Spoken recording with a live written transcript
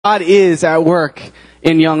God is at work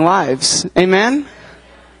in young lives. Amen?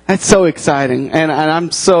 That's so exciting. And I'm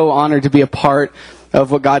so honored to be a part of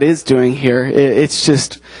what God is doing here. It's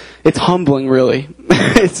humbling, really.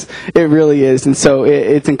 It really is. And so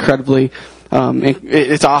it's incredibly,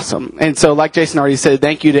 it's awesome. And so like Jason already said,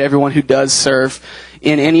 thank you to everyone who does serve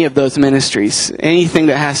in any of those ministries. Anything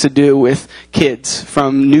that has to do with kids,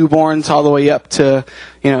 from newborns all the way up to,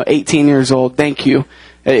 18 years old. Thank you.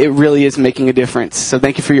 It really is making a difference. So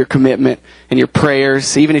thank you for your commitment and your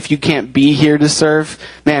prayers. Even if you can't be here to serve,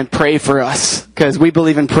 man, pray for us, because we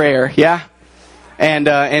believe in prayer, yeah? And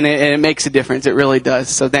it makes a difference. It really does.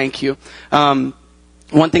 So thank you. One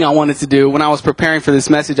thing I wanted to do when I was preparing for this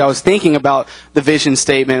message, I was thinking about the vision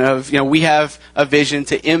statement of, we have a vision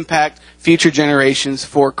to impact future generations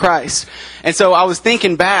for Christ. And so I was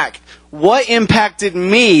thinking back, what impacted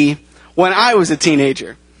me when I was a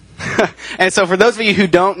teenager? And so for those of you who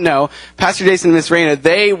don't know, Pastor Jason and Miss Raina,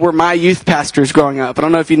 they were my youth pastors growing up. I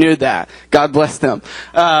don't know if you knew that. God bless them.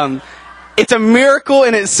 It's a miracle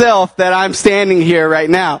in itself that I'm standing here right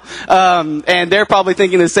now. And they're probably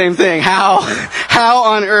thinking the same thing. How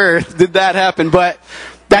on earth did that happen? But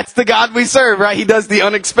that's the God we serve, right? He does the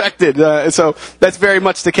unexpected. So that's very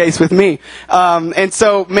much the case with me. And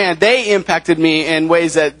so, man, they impacted me in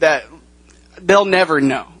ways that they'll never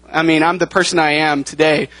know. I mean, I'm the person I am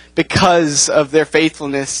today because of their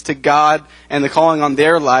faithfulness to God and the calling on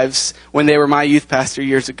their lives when they were my youth pastor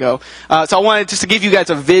years ago. So I wanted just to give you guys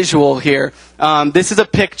a visual here. This is a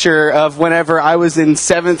picture of whenever I was in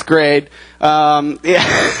 7th grade. And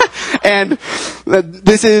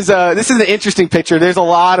this is an interesting picture. There's a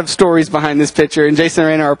lot of stories behind this picture, and Jason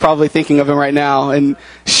and Raina are probably thinking of him right now and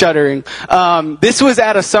shuddering. This was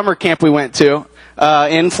at a summer camp we went to.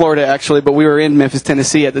 In Florida, actually, but we were in Memphis,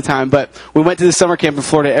 Tennessee at the time. But we went to the summer camp in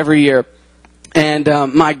Florida every year. And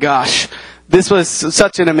my gosh, this was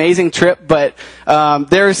such an amazing trip. But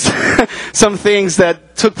there's some things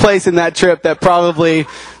that took place in that trip that probably,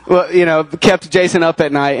 kept Jason up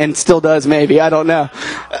at night and still does, maybe. I don't know.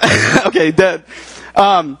 Okay, but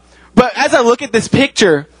as I look at this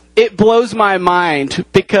picture, it blows my mind,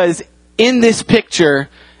 because in this picture,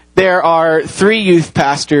 there are 3 youth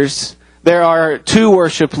pastors. There are 2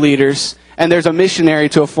 worship leaders, and there's a missionary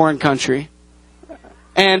to a foreign country.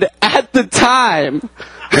 And at the time,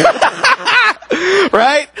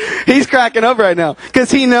 right? He's cracking up right now,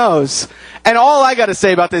 because he knows. And all I got to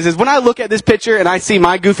say about this is, when I look at this picture and I see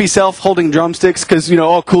my goofy self holding drumsticks, because,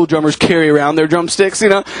 all cool drummers carry around their drumsticks,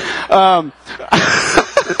 Yeah.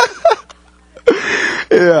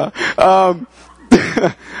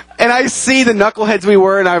 And I see the knuckleheads we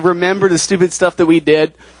were, and I remember the stupid stuff that we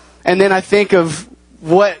did. And then I think of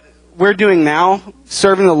what we're doing now,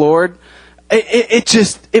 serving the Lord.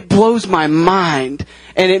 It blows my mind.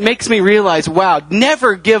 And it makes me realize, wow,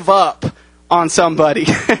 never give up on somebody.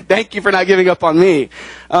 Thank you for not giving up on me.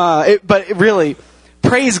 But really,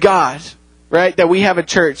 praise God, right, that we have a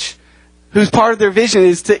church whose part of their vision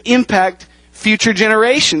is to impact future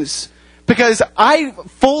generations. Because I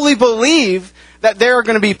fully believe that there are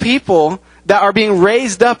going to be people that are being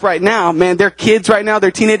raised up right now. Man, they're kids right now, they're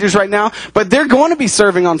teenagers right now, but they're going to be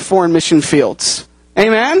serving on foreign mission fields.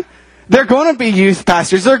 Amen? They're going to be youth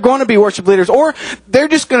pastors, they're going to be worship leaders, or they're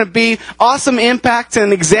just going to be awesome impacts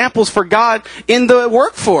and examples for God in the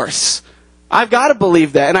workforce. I've got to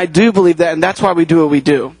believe that, and I do believe that, and that's why we do what we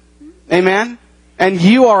do. Amen? And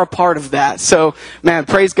you are a part of that. So, man,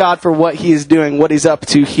 praise God for what He is doing, what He's up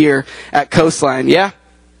to here at Coastline. Yeah?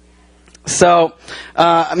 So,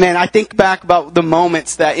 man, I think back about the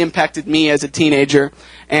moments that impacted me as a teenager.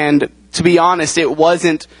 And to be honest, it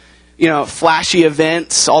wasn't, flashy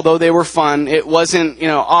events, although they were fun. It wasn't,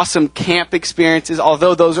 awesome camp experiences,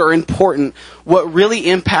 although those are important. What really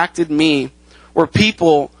impacted me were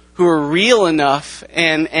people who were real enough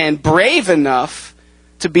and brave enough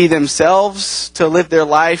to be themselves, to live their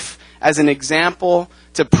life as an example,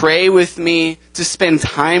 to pray with me, to spend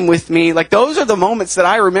time with me. Like, those are the moments that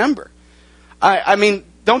I remember. I mean,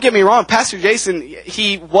 don't get me wrong, Pastor Jason,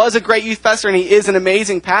 he was a great youth pastor and he is an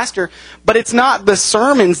amazing pastor, but it's not the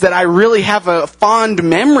sermons that I really have a fond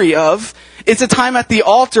memory of. It's a time at the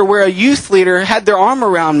altar where a youth leader had their arm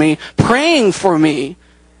around me, praying for me.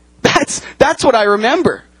 That's what I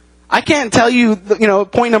remember. I can't tell you,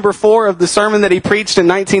 point number 4 of the sermon that he preached in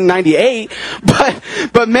 1998,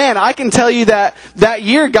 but man, I can tell you that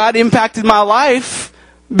year God impacted my life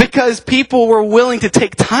because people were willing to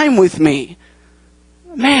take time with me.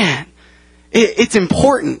 Man, it's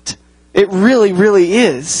important. It really, really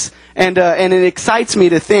is. And it excites me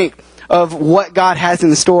to think of what God has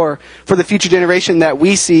in store for the future generation that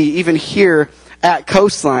we see even here at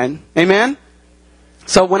Coastline. Amen?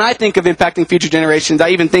 So when I think of impacting future generations, I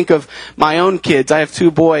even think of my own kids. I have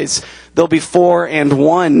 2 boys. They'll be 4 and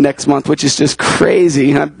 1 next month, which is just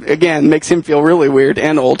crazy. Again, makes him feel really weird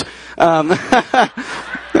and old.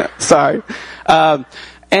 Sorry.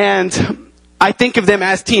 And I think of them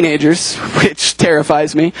as teenagers, which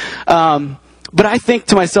terrifies me. But I think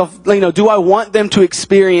to myself, do I want them to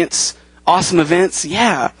experience awesome events?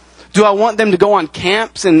 Yeah. Do I want them to go on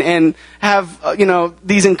camps and have,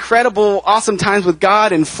 these incredible, awesome times with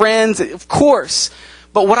God and friends? Of course.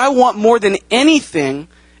 But what I want more than anything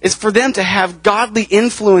is for them to have godly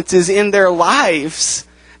influences in their lives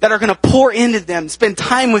that are going to pour into them, spend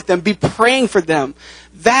time with them, be praying for them.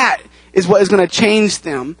 That is what is going to change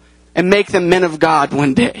them and make them men of God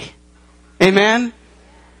one day. Amen?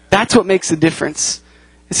 That's what makes the difference.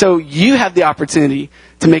 So you have the opportunity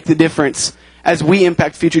to make the difference as we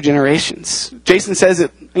impact future generations. Jason says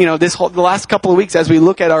it, the last couple of weeks as we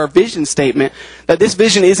look at our vision statement, that this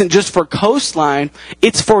vision isn't just for Coastline,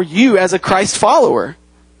 it's for you as a Christ follower.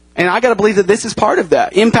 And I got to believe that this is part of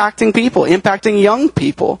that, impacting people, impacting young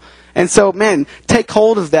people. And so, man, take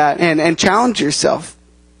hold of that and challenge yourself.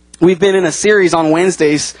 We've been in a series on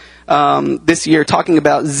Wednesdays this year talking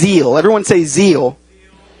about zeal. Everyone say zeal.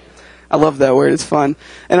 I love that word. It's fun.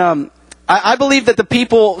 And I believe that the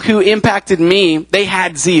people who impacted me, they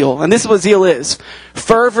had zeal. And this is what zeal is.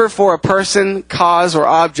 Fervor for a person, cause, or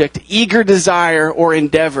object. Eager desire or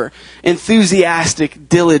endeavor. Enthusiastic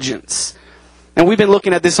diligence. And we've been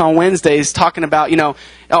looking at this on Wednesdays, talking about,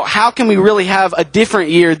 how can we really have a different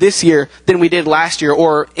year this year than we did last year,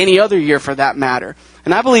 or any other year for that matter.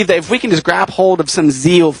 And I believe that if we can just grab hold of some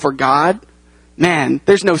zeal for God, man,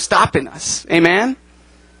 there's no stopping us. Amen?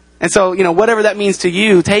 And so, whatever that means to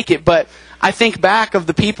you, take it. But I think back of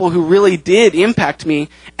the people who really did impact me,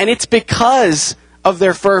 and it's because of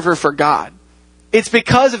their fervor for God. It's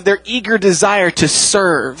because of their eager desire to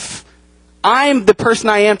serve. I'm the person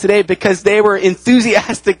I am today because they were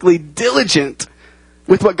enthusiastically diligent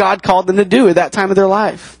with what God called them to do at that time of their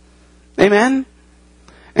life. Amen?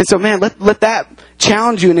 And so, man, let that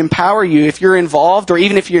challenge you and empower you if you're involved, or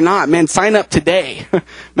even if you're not. Man, sign up today.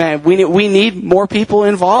 Man, we need more people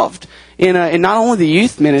involved in not only the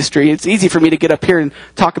youth ministry. It's easy for me to get up here and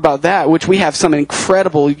talk about that, which we have some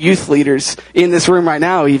incredible youth leaders in this room right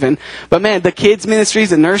now even. But man, the kids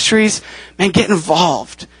ministries, the nurseries, man, get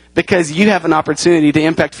involved because you have an opportunity to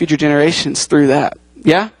impact future generations through that.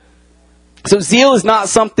 Yeah? So zeal is not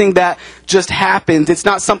something that just happens. It's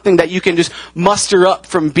not something that you can just muster up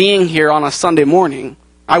from being here on a Sunday morning.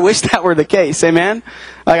 I wish that were the case. Amen?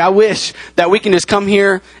 I wish that we can just come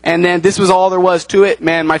here and then this was all there was to it.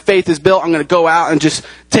 Man, my faith is built. I'm going to go out and just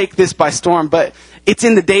take this by storm. But it's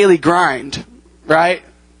in the daily grind, right?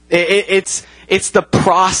 It's the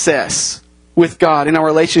process with God in our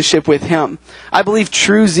relationship with Him. I believe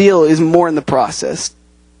true zeal is more in the process.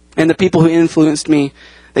 And the people who influenced me,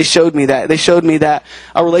 they showed me that. They showed me that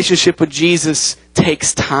a relationship with Jesus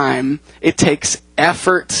takes time. It takes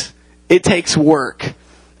effort. It takes work.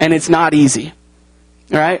 And it's not easy.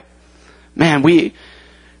 All right? Man,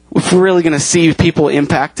 if we're really going to see people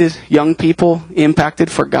impacted, young people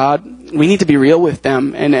impacted for God, we need to be real with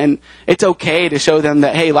them. And it's okay to show them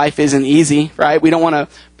that, hey, life isn't easy, right? We don't want to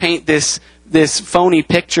paint this phony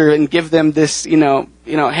picture and give them this,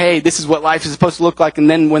 hey, this is what life is supposed to look like. And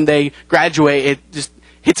then when they graduate, it just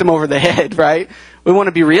hits them over the head, right? We want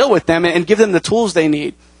to be real with them and give them the tools they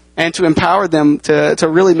need and to empower them to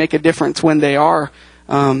really make a difference when they are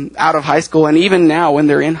out of high school and even now when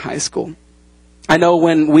they're in high school. I know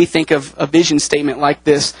when we think of a vision statement like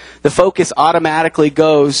this, the focus automatically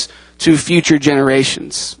goes to future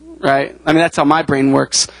generations, right? I mean, that's how my brain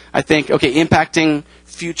works. I think, okay, impacting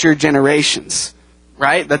future generations,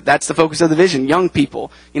 right? That's the focus of the vision. Young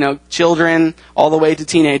people, children all the way to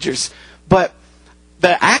teenagers. But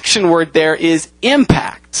the action word there is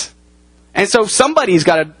impact. And so somebody's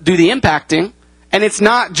got to do the impacting, and it's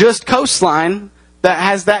not just Coastline that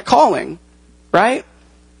has that calling, right?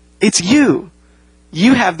 It's you.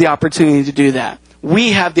 You have the opportunity to do that.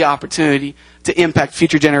 We have the opportunity to impact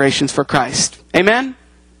future generations for Christ. Amen?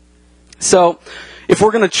 So, if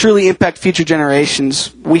we're going to truly impact future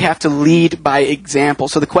generations, we have to lead by example.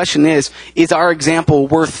 So the question is our example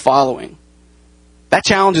worth following? That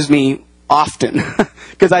challenges me often.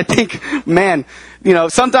 Because I think, man,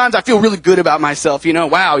 sometimes I feel really good about myself.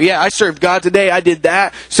 Wow, yeah, I served God today. I did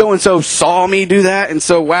that. So-and-so saw me do that. And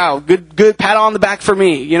so, wow, good pat on the back for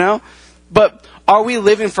me, But are we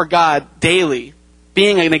living for God daily?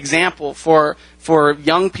 Being an example for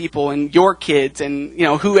young people and your kids and,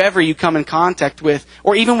 whoever you come in contact with,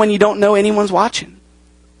 or even when you don't know anyone's watching.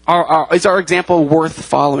 is our example worth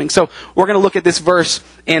following? So we're going to look at this verse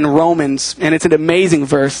in Romans, and it's an amazing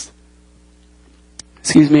verse.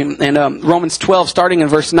 And Romans 12, starting in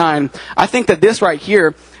verse 9. I think that this right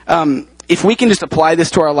here, if we can just apply this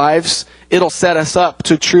to our lives, it'll set us up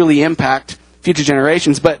to truly impact future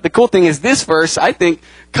generations. But the cool thing is this verse, I think,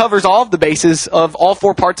 covers all of the bases of all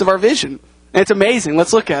four parts of our vision. And it's amazing.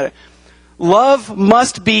 Let's look at it. Love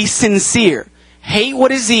must be sincere. Hate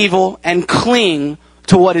what is evil and cling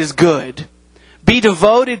to what is good. Be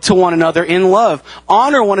devoted to one another in love.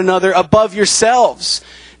 Honor one another above yourselves.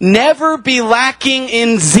 Never be lacking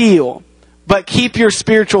in zeal, but keep your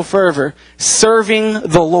spiritual fervor, serving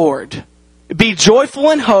the Lord. Be joyful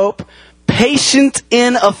in hope, patient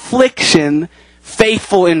in affliction,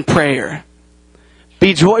 faithful in prayer.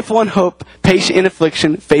 Be joyful in hope, patient in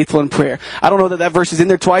affliction, faithful in prayer. I don't know that verse is in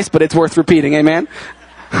there twice, but it's worth repeating. Amen?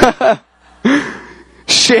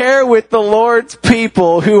 Share with the Lord's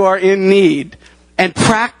people who are in need, and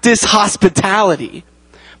practice hospitality.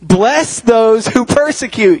 Bless those who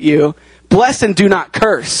persecute you. Bless and do not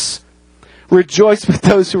curse. Rejoice with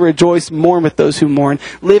those who rejoice. Mourn with those who mourn.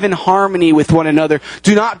 Live in harmony with one another.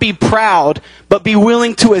 Do not be proud, but be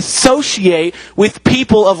willing to associate with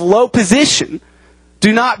people of low position.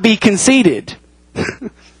 Do not be conceited.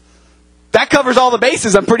 That covers all the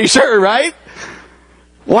bases, I'm pretty sure, right?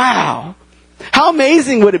 Wow. How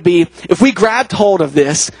amazing would it be if we grabbed hold of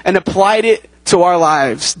this and applied it to our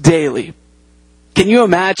lives daily? Can you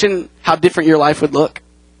imagine how different your life would look?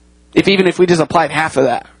 Even if we just applied half of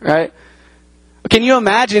that, right? Can you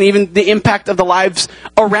imagine even the impact of the lives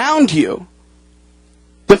around you?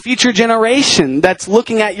 The future generation that's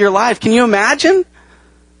looking at your life. Can you imagine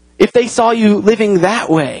if they saw you living that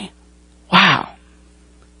way? Wow.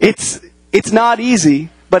 It's not easy,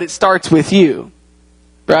 but it starts with you,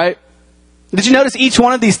 right? Did you notice each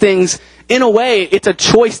one of these things, in a way, it's a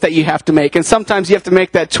choice that you have to make. And sometimes you have to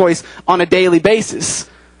make that choice on a daily basis,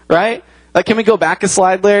 right? Like, can we go back a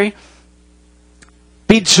slide, Larry?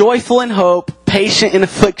 Be joyful in hope, patient in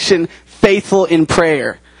affliction, faithful in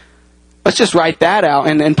prayer. Let's just write that out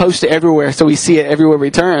and post it everywhere so we see it everywhere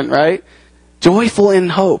we turn, right? Joyful in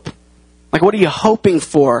hope. Like, what are you hoping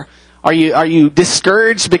for? Are you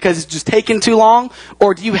discouraged because it's just taking too long?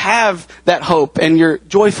 Or do you have that hope and you're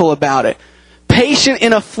joyful about it? Patient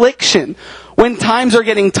in affliction. When times are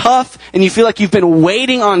getting tough and you feel like you've been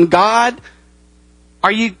waiting on God,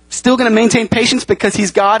 are you still going to maintain patience because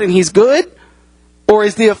He's God and He's good? Or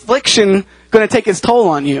is the affliction going to take its toll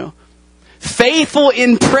on you? Faithful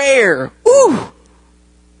in prayer. Ooh!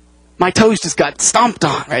 My toes just got stomped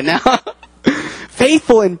on right now.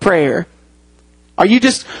 Faithful in prayer. Are you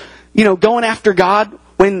just, going after God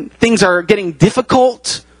when things are getting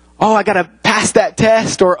difficult? Oh, I got to pass that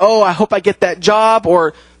test, or oh, I hope I get that job,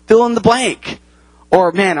 or fill in the blank.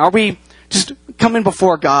 Or, man, are we just coming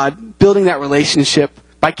before God, building that relationship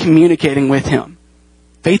by communicating with Him?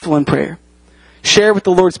 Faithful in prayer. Share with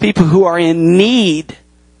the Lord's people who are in need.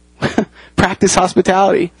 Practice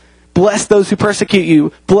hospitality. Bless those who persecute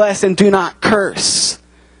you. Bless and do not curse.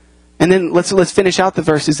 And then let's finish out the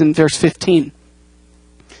verses in verse 15.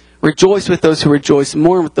 Rejoice with those who rejoice.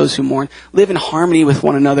 Mourn with those who mourn. Live in harmony with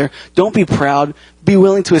one another. Don't be proud. Be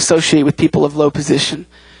willing to associate with people of low position.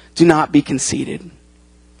 Do not be conceited.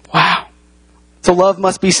 Wow. So love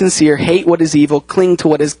must be sincere. Hate what is evil. Cling to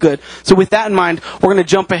what is good. So with that in mind, we're going to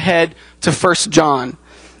jump ahead to 1 John.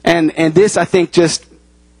 And this, I think, just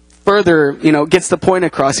further, gets the point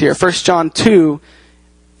across here. 1 John 2,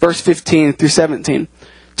 verse 15 through 17.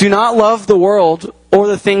 Do not love the world or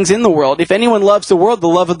the things in the world. If anyone loves the world, the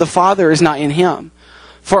love of the Father is not in him.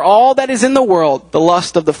 For all that is in the world, the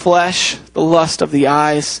lust of the flesh, the lust of the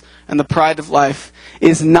eyes, and the pride of life,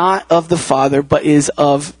 is not of the Father, but is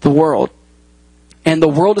of the world. And the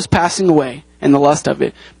world is passing away, and the lust of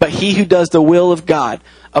it. But he who does the will of God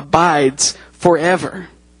abides forever.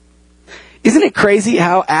 Isn't it crazy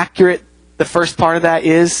how accurate the first part of that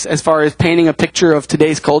is as far as painting a picture of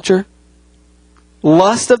today's culture?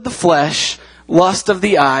 Lust of the flesh, lust of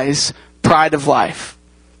the eyes, pride of life.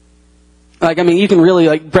 You can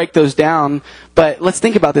really break those down, but let's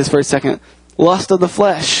think about this for a second. Lust of the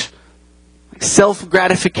flesh,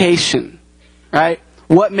 self-gratification, right?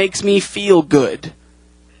 What makes me feel good?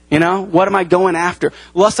 What am I going after?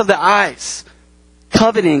 Lust of the eyes,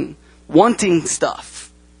 coveting, wanting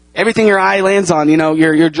stuff. Everything your eye lands on,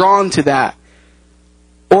 you're drawn to that.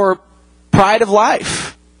 Or pride of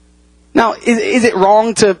life. Now, is it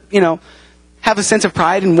wrong to, have a sense of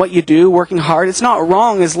pride in what you do, working hard? It's not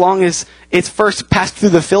wrong as long as it's first passed through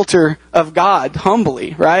the filter of God,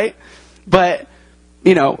 humbly, right? But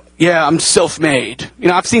yeah, I'm self-made.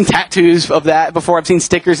 I've seen tattoos of that before. I've seen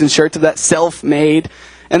stickers and shirts of that, self-made.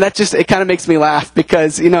 And it kind of makes me laugh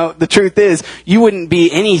because, the truth is, you wouldn't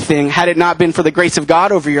be anything had it not been for the grace of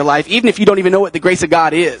God over your life, even if you don't even know what the grace of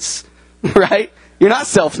God is, right? You're not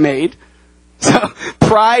self-made. So,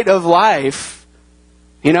 pride of life,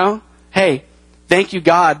 hey, thank you,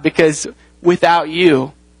 God, because without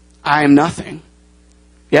you, I am nothing.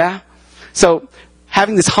 Yeah? So,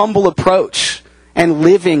 having this humble approach and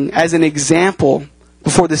living as an example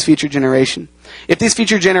before this future generation. If this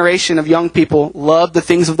future generation of young people love the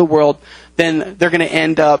things of the world, then they're going to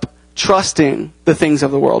end up trusting the things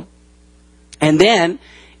of the world. And then,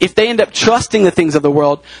 if they end up trusting the things of the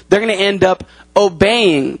world, they're going to end up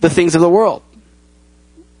obeying the things of the world.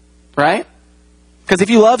 Right? Because if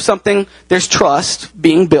you love something, there's trust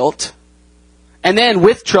being built. And then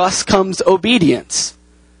with trust comes obedience.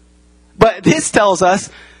 But this tells us,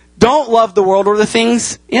 don't love the world or the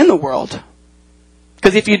things in the world.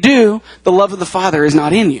 Because if you do, the love of the Father is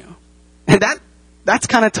not in you. And that's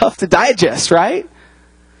kind of tough to digest, right?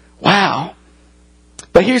 Wow.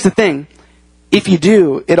 But here's the thing. If you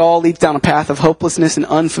do, it all leads down a path of hopelessness and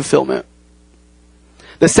unfulfillment.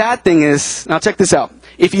 The sad thing is, now check this out.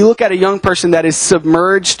 If you look at a young person that is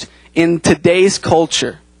submerged in today's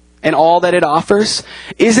culture and all that it offers,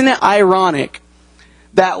 isn't it ironic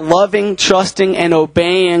that loving, trusting, and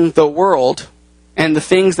obeying the world and the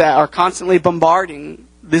things that are constantly bombarding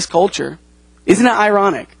this culture, isn't it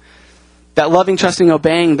ironic that loving, trusting,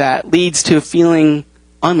 obeying that leads to feeling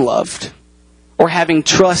unloved or having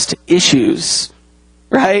trust issues,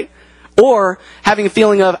 right? Or having a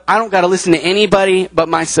feeling of, I don't got to listen to anybody but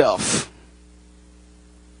myself.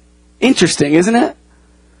 Interesting, isn't it?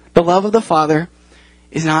 The love of the Father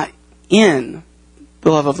is not in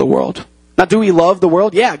the love of the world. Now, do we love the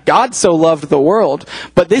world? Yeah, God so loved the world.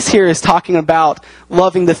 But this here is talking about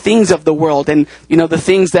loving the things of the world and, the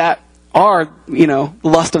things that are,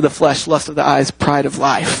 lust of the flesh, lust of the eyes, pride of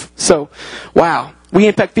life. So, wow. We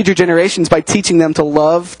impact future generations by teaching them to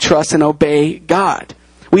love, trust, and obey God.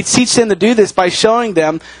 We teach them to do this by showing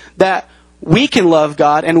them that we can love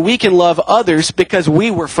God and we can love others because we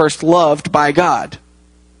were first loved by God.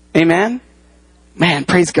 Amen? Man,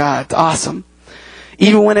 praise God. It's awesome.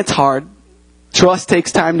 Even when it's hard, trust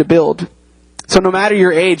takes time to build. So no matter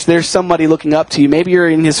your age, there's somebody looking up to you. Maybe you're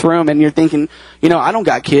in this room and you're thinking, I don't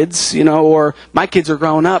got kids, or my kids are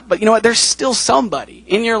growing up. But you know what? There's still somebody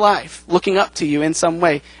in your life looking up to you in some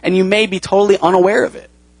way. And you may be totally unaware of it.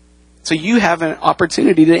 So you have an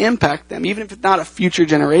opportunity to impact them, even if it's not a future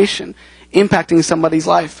generation, impacting somebody's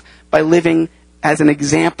life by living as an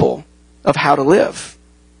example of how to live.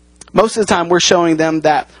 Most of the time, we're showing them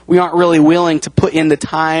that we aren't really willing to put in the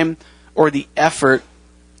time or the effort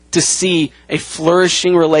to see a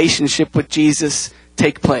flourishing relationship with Jesus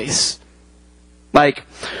take place. Like,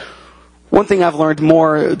 one thing I've learned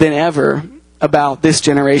more than ever about this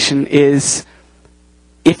generation is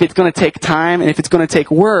if it's going to take time and if it's going to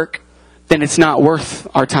take work, then it's not worth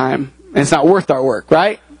our time and it's not worth our work,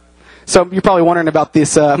 right? So you're probably wondering about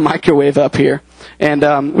this microwave up here.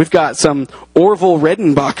 And we've got some Orville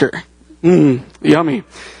Redenbacher. Yummy.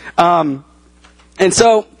 And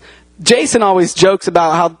so Jason always jokes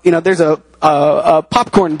about how, there's a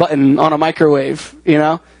popcorn button on a microwave,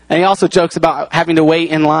 and he also jokes about having to wait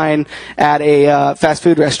in line at a fast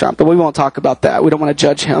food restaurant, but we won't talk about that. We don't want to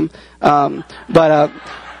judge him.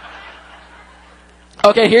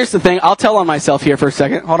 Okay, here's the thing. I'll tell on myself here for a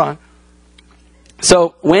second. Hold on.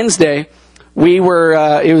 So Wednesday, we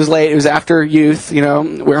were, it was late. It was after youth, we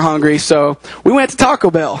were hungry, so we went to Taco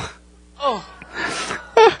Bell. Oh,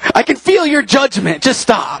 I can feel your judgment. Just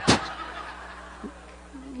stop.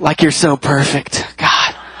 Like you're so perfect.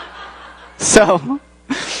 God. So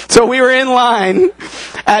we were in line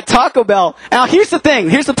at Taco Bell. Now, here's the thing.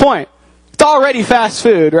 Here's the point. It's already fast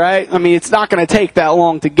food, right? I mean, it's not going to take that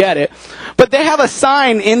long to get it. But they have a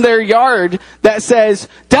sign in their yard that says,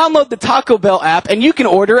 download the Taco Bell app and you can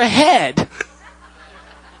order ahead.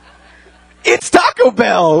 It's Taco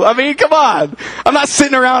Bell. I mean, come on. I'm not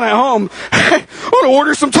sitting around at home. I want to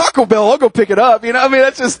order some Taco Bell. I'll go pick it up. I mean,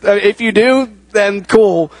 that's just, if you do, then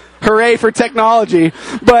cool. Hooray for technology.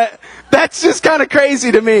 But that's just kind of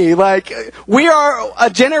crazy to me. Like, we are a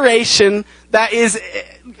generation that is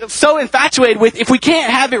so infatuated with, if we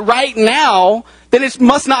can't have it right now, then it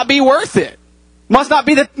must not be worth it. Must not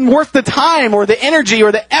be worth the time or the energy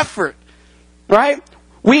or the effort. Right?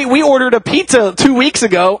 We ordered a pizza 2 weeks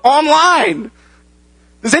ago online.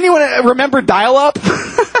 Does anyone remember dial-up?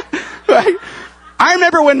 Right? I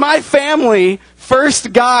remember when my family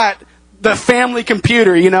first got the family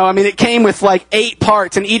computer, I mean, it came with like 8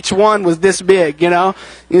 parts and each one was this big, You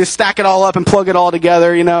just stack it all up and plug it all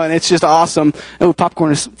together, and it's just awesome. Oh,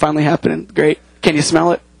 popcorn is finally happening. Great. Can you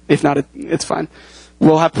smell it? If not, it's fine.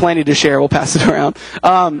 We'll have plenty to share. We'll pass it around.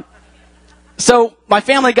 So my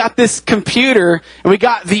family got this computer and we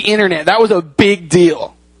got the internet. That was a big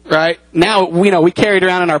deal. Right? Now, we carry it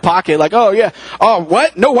around in our pocket like, oh, yeah. Oh,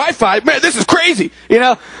 what? No Wi-Fi? Man, this is crazy.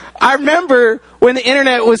 I remember when the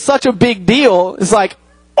internet was such a big deal, it's like,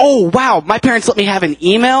 oh, wow, my parents let me have an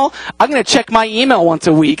email? I'm going to check my email once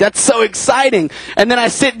a week. That's so exciting. And then I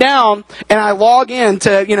sit down and I log in to,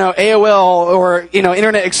 AOL or,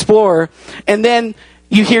 Internet Explorer. And then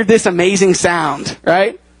you hear this amazing sound,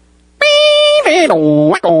 right?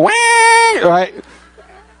 Right?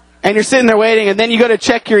 And you're sitting there waiting, and then you go to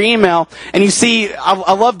check your email, and you see,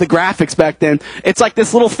 I love the graphics back then. It's like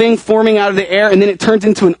this little thing forming out of the air, and then it turns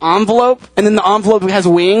into an envelope, and then the envelope has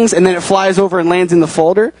wings, and then it flies over and lands in the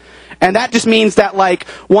folder. And that just means that, 1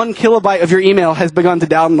 kilobyte of your email has begun to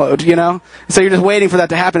download, So you're just waiting for that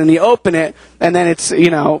to happen, and you open it, and then it's,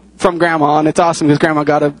 from Grandma, and it's awesome, because Grandma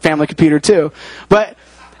got a family computer, too. But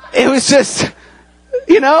it was just...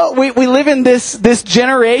 we live in this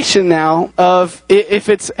generation now of if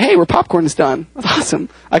it's, hey, we're popcorn's done. That's awesome.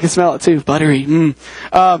 I can smell it too. Buttery.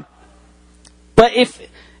 But if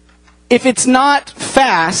it's not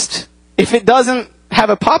fast, if it doesn't have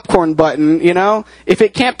a popcorn button, if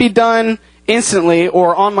it can't be done instantly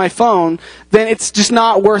or on my phone, then it's just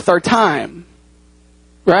not worth our time.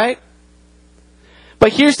 Right?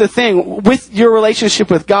 But here's the thing. With your relationship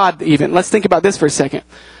with God even, let's think about this for a second.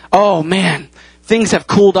 Oh, man. Things have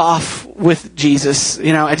cooled off with Jesus.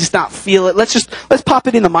 I just not feel it. Let's pop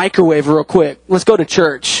it in the microwave real quick. Let's go to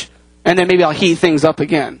church. And then maybe I'll heat things up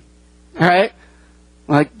again. All right?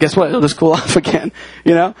 Guess what? It'll just cool off again.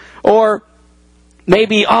 Or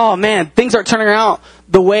maybe, oh man, things aren't turning out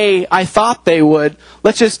the way I thought they would.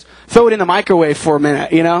 Let's just throw it in the microwave for a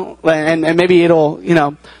minute, and maybe it'll,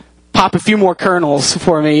 pop a few more kernels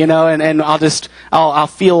for me, and I'll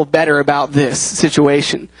feel better about this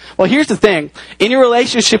situation. Well, here's the thing. In your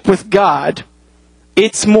relationship with God,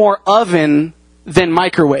 it's more oven than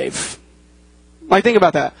microwave. Think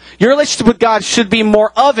about that. Your relationship with God should be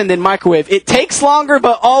more oven than microwave. It takes longer,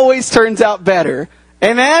 but always turns out better.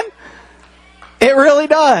 Amen? It really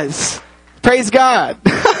does. Praise God.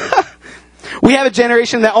 We have a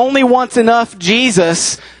generation that only wants enough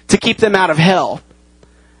Jesus to keep them out of hell.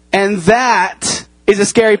 And that is a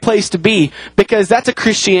scary place to be, because that's a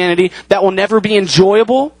Christianity that will never be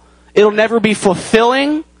enjoyable, it'll never be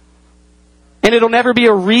fulfilling, and it'll never be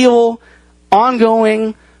a real,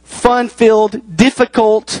 ongoing, fun-filled,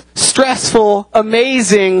 difficult, stressful,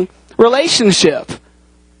 amazing relationship.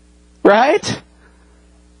 Right?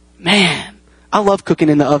 Man, I love cooking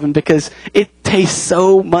in the oven because it tastes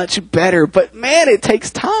so much better, but man, it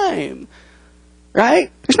takes time.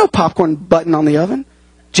 Right? There's no popcorn button on the oven.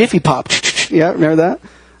 Jiffy Pop. Yeah, remember that?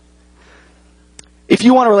 If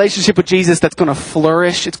you want a relationship with Jesus that's going to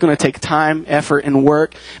flourish, it's going to take time, effort, and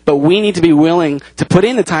work. But we need to be willing to put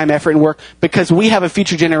in the time, effort, and work because we have a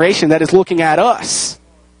future generation that is looking at us.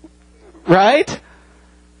 Right?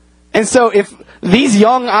 And so if these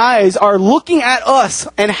young eyes are looking at us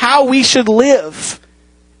and how we should live,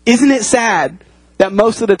 isn't it sad that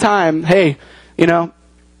most of the time, hey,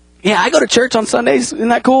 yeah, I go to church on Sundays. Isn't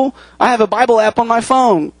that cool? I have a Bible app on my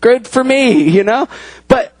phone. Good for me,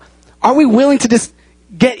 But are we willing to just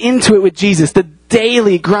get into it with Jesus? The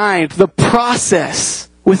daily grind, the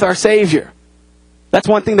process with our Savior. That's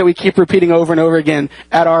one thing that we keep repeating over and over again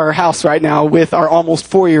at our house right now with our almost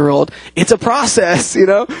 4-year-old. It's a process,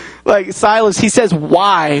 Like Silas, he says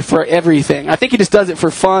why for everything. I think he just does it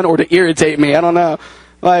for fun or to irritate me. I don't know.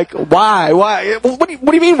 Why? Why? What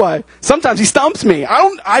do you mean why? Sometimes he stumps me.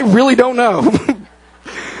 I really don't know.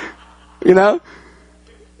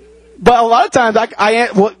 But a lot of times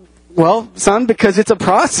well, son, because it's a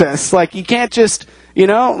process. You can't just,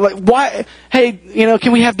 why? Hey,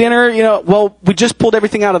 can we have dinner? Well, we just pulled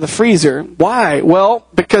everything out of the freezer. Why? Well,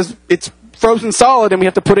 because it's frozen solid and we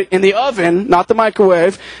have to put it in the oven, not the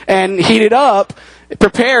microwave, and heat it up,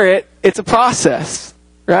 prepare it. It's a process,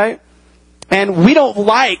 right? And we don't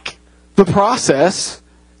like the process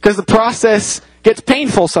because the process gets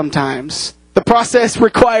painful sometimes. The process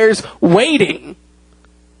requires waiting.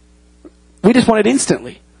 We just want it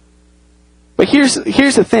instantly. But here's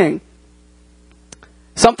the thing.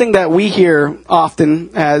 Something that we hear often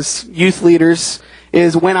as youth leaders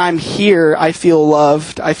is when I'm here, I feel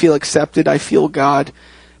loved, I feel accepted, I feel God.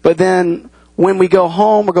 But then when we go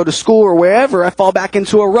home or go to school or wherever, I fall back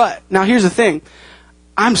into a rut. Now here's the thing.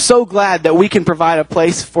 I'm so glad that we can provide a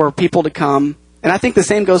place for people to come. And I think the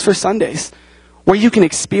same goes for Sundays, where you can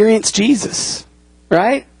experience Jesus,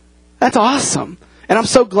 right? That's awesome. And I'm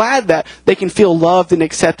so glad that they can feel loved and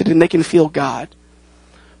accepted and they can feel God.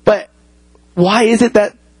 But why is it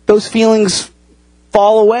that those feelings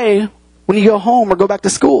fall away when you go home or go back to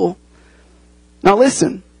school? Now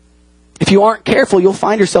listen, if you aren't careful, you'll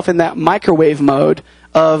find yourself in that microwave mode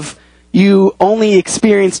of you only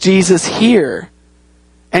experience Jesus here.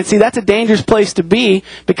 And see, that's a dangerous place to be,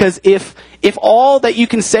 because if all that you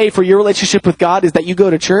can say for your relationship with God is that you go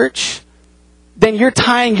to church, then you're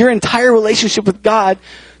tying your entire relationship with God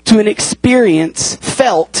to an experience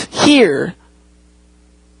felt here.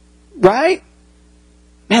 Right?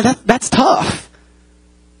 Man, that's tough.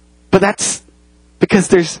 But that's because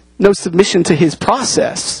there's no submission to His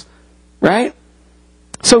process. Right?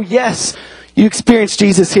 So yes, you experience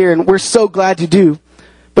Jesus here, and we're so glad you do.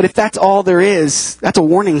 But if that's all there is, that's a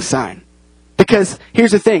warning sign. Because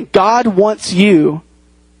here's the thing. God wants you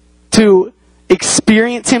to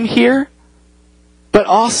experience Him here, but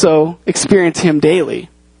also experience Him daily.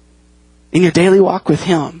 In your daily walk with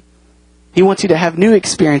Him. He wants you to have new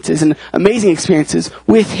experiences and amazing experiences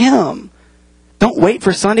with Him. Don't wait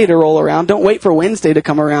for Sunday to roll around. Don't wait for Wednesday to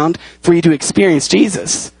come around for you to experience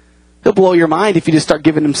Jesus. He'll blow your mind if you just start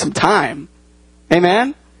giving Him some time.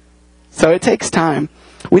 Amen? So it takes time.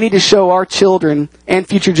 We need to show our children and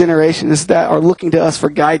future generations that are looking to us for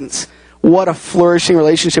guidance what a flourishing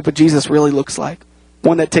relationship with Jesus really looks like.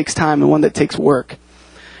 One that takes time and one that takes work.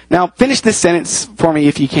 Now, finish this sentence for me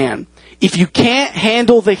if you can. If you can't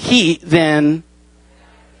handle the heat, then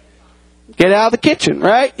get out of the kitchen,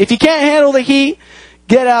 right? If you can't handle the heat,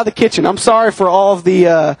 get out of the kitchen. I'm sorry for all of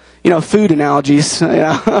the food analogies.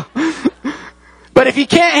 But if you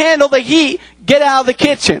can't handle the heat, get out of the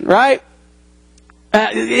kitchen, right?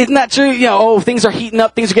 Isn't that true? Things are heating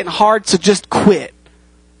up, things are getting hard, so just quit.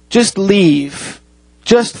 Just leave.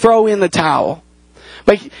 Just throw in the towel.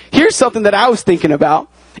 But here's something that I was thinking about.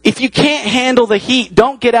 If you can't handle the heat,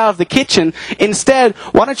 don't get out of the kitchen. Instead,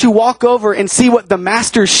 why don't you walk over and see what the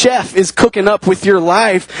master chef is cooking up with your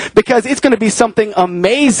life? Because it's going to be something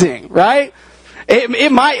amazing, right?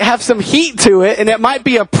 It might have some heat to it, and it might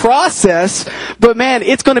be a process, but man,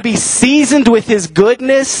 it's going to be seasoned with His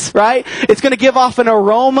goodness, right? It's going to give off an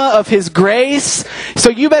aroma of His grace. So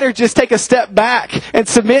you better just take a step back and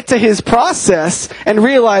submit to His process and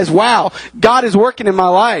realize, wow, God is working in my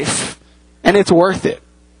life, and it's worth it.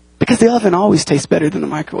 Because the oven always tastes better than the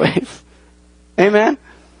microwave. Amen?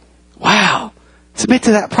 Wow. Submit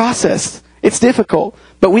to that process. It's difficult,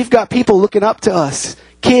 but we've got people looking up to us,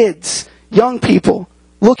 kids, young people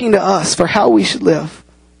looking to us for how we should live.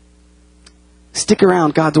 Stick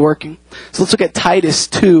around. God's working. So let's look at Titus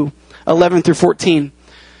 2:11-14.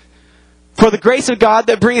 For the grace of God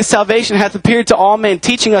that bringeth salvation hath appeared to all men,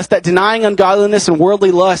 teaching us that denying ungodliness and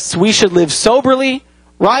worldly lusts, we should live soberly,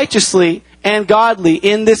 righteously, and godly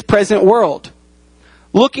in this present world,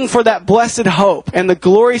 looking for that blessed hope and the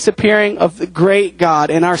glorious appearing of the great God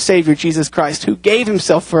and our Savior Jesus Christ, who gave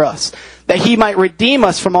Himself for us, that He might redeem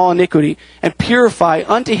us from all iniquity and purify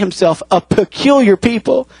unto Himself a peculiar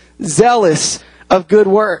people, zealous of good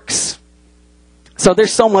works. So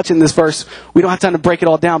there's so much in this verse. We don't have time to break it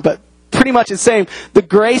all down, but pretty much it's saying the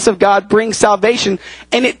grace of God brings salvation,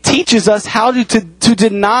 and it teaches us how to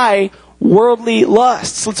deny worldly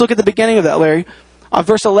lusts. Let's look at the beginning of that, Larry.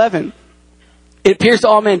 Verse 11. It appears to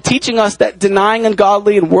all men, teaching us that denying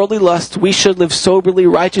ungodly and worldly lusts, we should live soberly,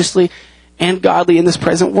 righteously, and godly in this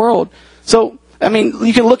present world. So,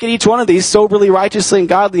 you can look at each one of these, soberly, righteously, and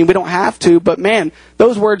godly, and we don't have to, but man,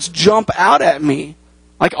 those words jump out at me.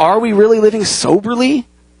 Like, are we really living soberly?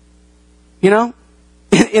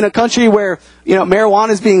 In a country where, marijuana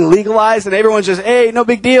is being legalized and everyone's just, hey, no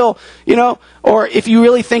big deal, Or if you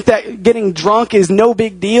really think that getting drunk is no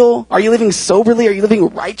big deal, are you living soberly? Are you living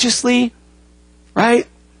righteously? Right?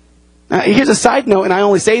 Here's a side note, and I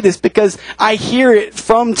only say this because I hear it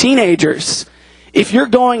from teenagers. If you're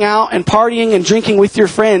going out and partying and drinking with your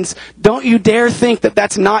friends, don't you dare think that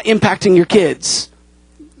that's not impacting your kids.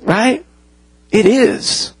 Right? It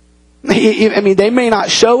is. They may not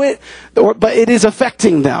show it, but it is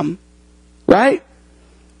affecting them. Right?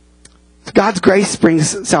 God's grace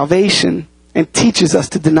brings salvation and teaches us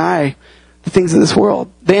to deny the things of this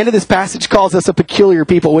world. The end of this passage calls us a peculiar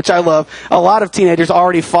people, which I love. A lot of teenagers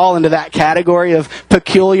already fall into that category of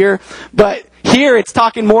peculiar. But here it's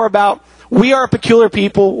talking more about we are a peculiar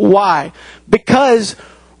people. Why? Because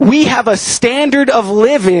we have a standard of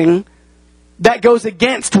living that goes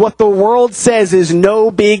against what the world says is no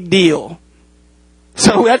big deal.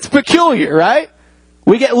 So that's peculiar, right?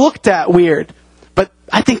 We get looked at weird. But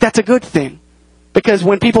I think that's a good thing. Because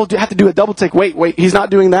when people have to do a double take, wait, he's not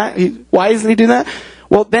doing that? Why isn't he doing that?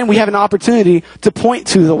 Well, then we have an opportunity to point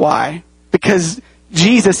to the why. Because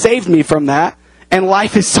Jesus saved me from that, and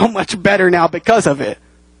life is so much better now because of it.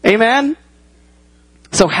 Amen?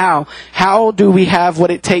 So how? How do we have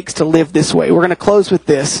what it takes to live this way? We're going to close with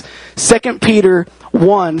this. 2 Peter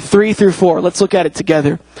 1, 3 through 4. Let's look at it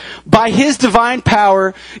together. By His divine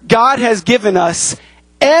power, God has given us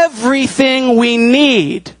everything we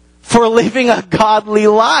need for living a godly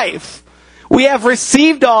life. We have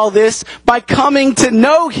received all this by coming to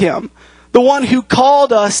know Him, the one who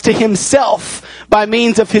called us to Himself by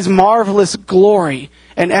means of His marvelous glory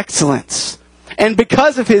and excellence. And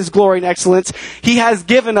because of His glory and excellence, He has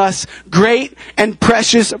given us great and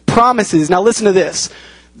precious promises. Now listen to this.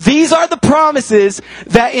 These are the promises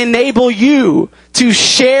that enable you to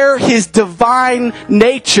share His divine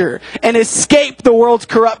nature and escape the world's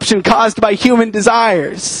corruption caused by human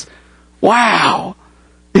desires. Wow.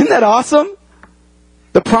 Isn't that awesome?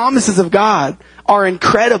 The promises of God are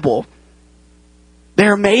incredible.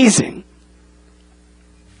 They're amazing.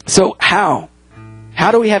 So how?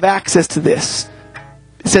 How do we have access to this?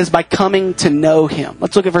 It says by coming to know Him.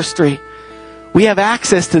 Let's look at verse 3. We have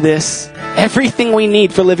access to this, everything we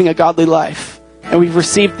need for living a godly life. And we've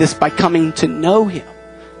received this by coming to know Him.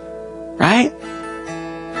 Right?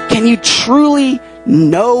 Can you truly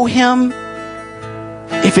know Him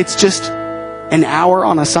if it's just an hour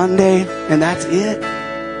on a Sunday and that's it?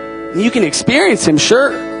 You can experience Him,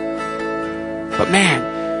 sure. But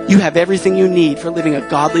man, you have everything you need for living a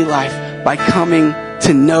godly life by coming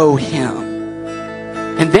to know Him.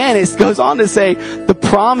 And then it goes on to say the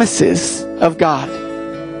promises of God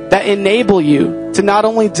that enable you to not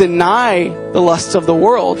only deny the lusts of the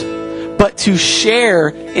world, but to share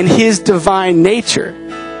in His divine nature.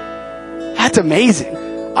 That's amazing.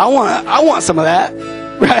 I want some of that,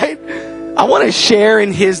 right? I want to share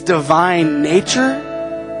in His divine nature.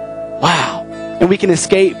 Wow. And we can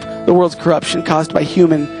escape the world's corruption caused by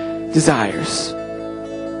human desires.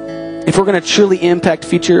 If we're going to truly impact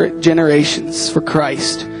future generations for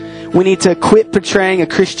Christ, we need to quit portraying a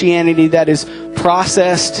Christianity that is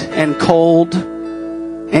processed and cold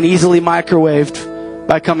and easily microwaved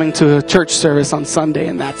by coming to a church service on Sunday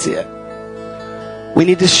and that's it. We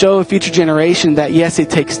need to show a future generation that yes, it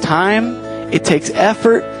takes time, it takes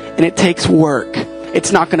effort, and it takes work.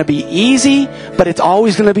 It's not going to be easy, but it's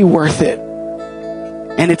always going to be worth it.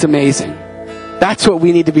 And it's amazing. That's what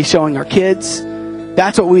we need to be showing our kids.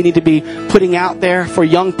 That's what we need to be putting out there for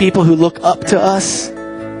young people who look up to us.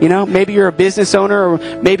 You know, maybe you're a business owner or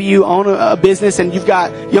maybe you own a business and you've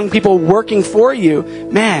got young people working for you.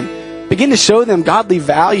 Man, begin to show them godly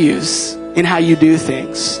values in how you do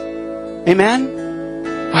things. Amen?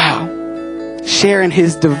 Wow. Share in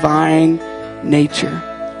His divine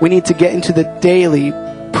nature. We need to get into the daily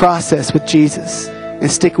process with Jesus and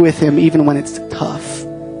stick with Him even when it's tough.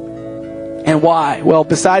 And why? Well,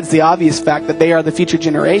 besides the obvious fact that they are the future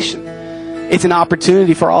generation, it's an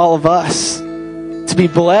opportunity for all of us to be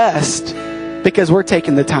blessed because we're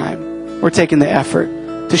taking the time, we're taking the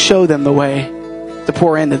effort to show them the way, to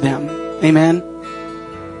pour into them. Amen?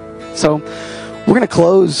 So, we're going to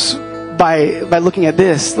close by looking at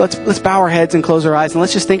this. Let's bow our heads and close our eyes and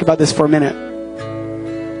let's just think about this for a minute.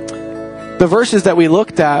 The verses that we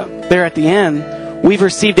looked at there at the end, we've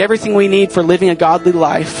received everything we need for living a godly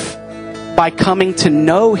life by coming to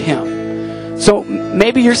know Him. So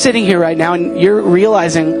maybe you're sitting here right now and you're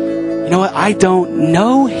realizing, you know what, I don't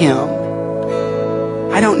know Him.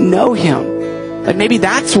 I don't know Him. Like maybe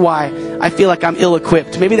that's why I feel like I'm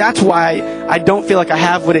ill-equipped. Maybe that's why I don't feel like I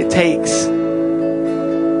have what it takes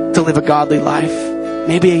to live a godly life.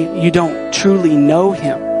 Maybe you don't truly know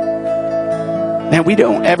Him. And we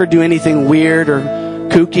don't ever do anything weird or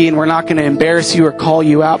kooky, and we're not going to embarrass you or call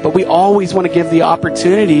you out, but we always want to give the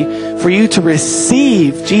opportunity for you to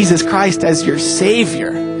receive Jesus Christ as your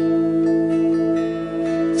Savior.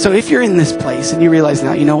 So if you're in this place and you realize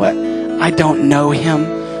now, you know what? I don't know Him,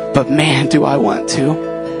 but man, do I want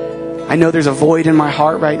to. I know there's a void in my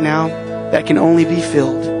heart right now that can only be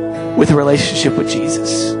filled with a relationship with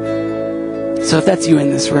Jesus. So if that's you in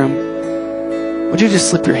this room, would you just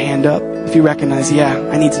slip your hand up if you recognize, yeah,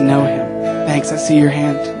 I need to know Him. Thanks, I see your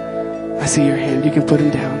hand. I see your hand. You can put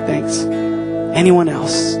Him down. Thanks. Anyone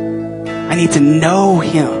else? I need to know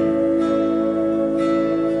Him.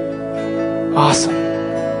 Awesome.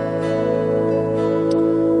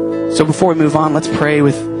 So before we move on, let's pray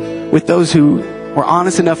with those who were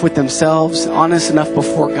honest enough with themselves, honest enough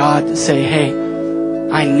before God to say, hey,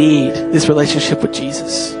 I need this relationship with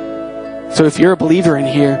Jesus. So if you're a believer in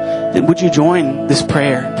here, then would you join this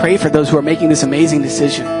prayer? Pray for those who are making this amazing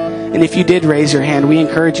decision. And if you did raise your hand, we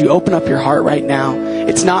encourage you, open up your heart right now.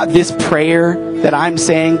 It's not this prayer that I'm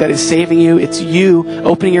saying that is saving you. It's you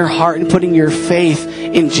opening your heart and putting your faith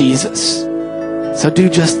in Jesus. So do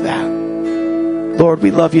just that. Lord,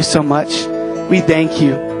 we love you so much. We thank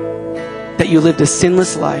you that you lived a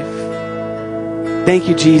sinless life. Thank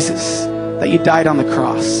you, Jesus, that you died on the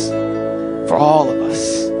cross for all of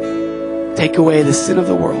us. Take away the sin of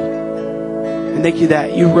the world. And thank you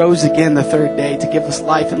that you rose again the third day to give us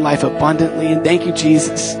life and life abundantly. And thank you,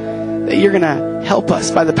 Jesus, that you're going to help us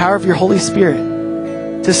by the power of your Holy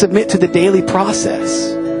Spirit to submit to the daily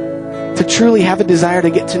process, to truly have a desire to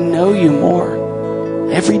get to know you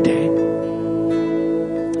more every day.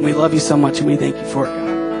 We love you so much, and we thank you for it,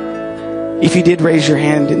 God. If you did raise your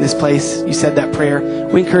hand in this place, you said that prayer,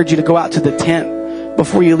 we encourage you to go out to the tent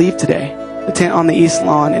before you leave today, the tent on the East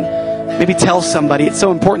Lawn, and maybe tell somebody. It's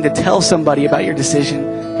so important to tell somebody about your decision.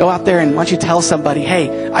 Go out there and why don't you tell somebody,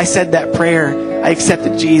 hey, I said that prayer. I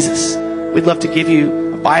accepted Jesus. We'd love to give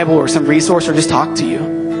you a Bible or some resource or just talk to you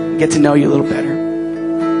and get to know you a little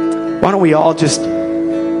better. Why don't we all just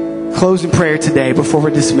close in prayer today before we're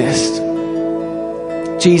dismissed?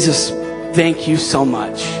 Jesus, thank you so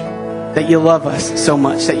much that you love us so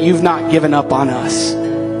much, that you've not given up on us.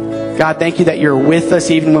 God, thank you that you're with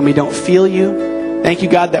us even when we don't feel you. Thank you,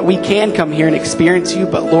 God, that we can come here and experience you,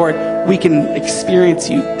 but Lord, we can experience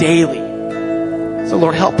you daily. So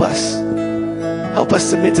Lord, help us. Help us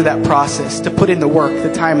submit to that process, to put in the work,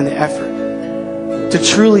 the time, and the effort, to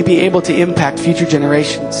truly be able to impact future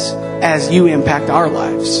generations as you impact our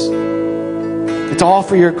lives. It's all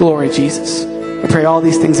for your glory, Jesus. I pray all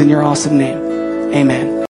these things in your awesome name.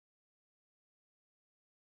 Amen.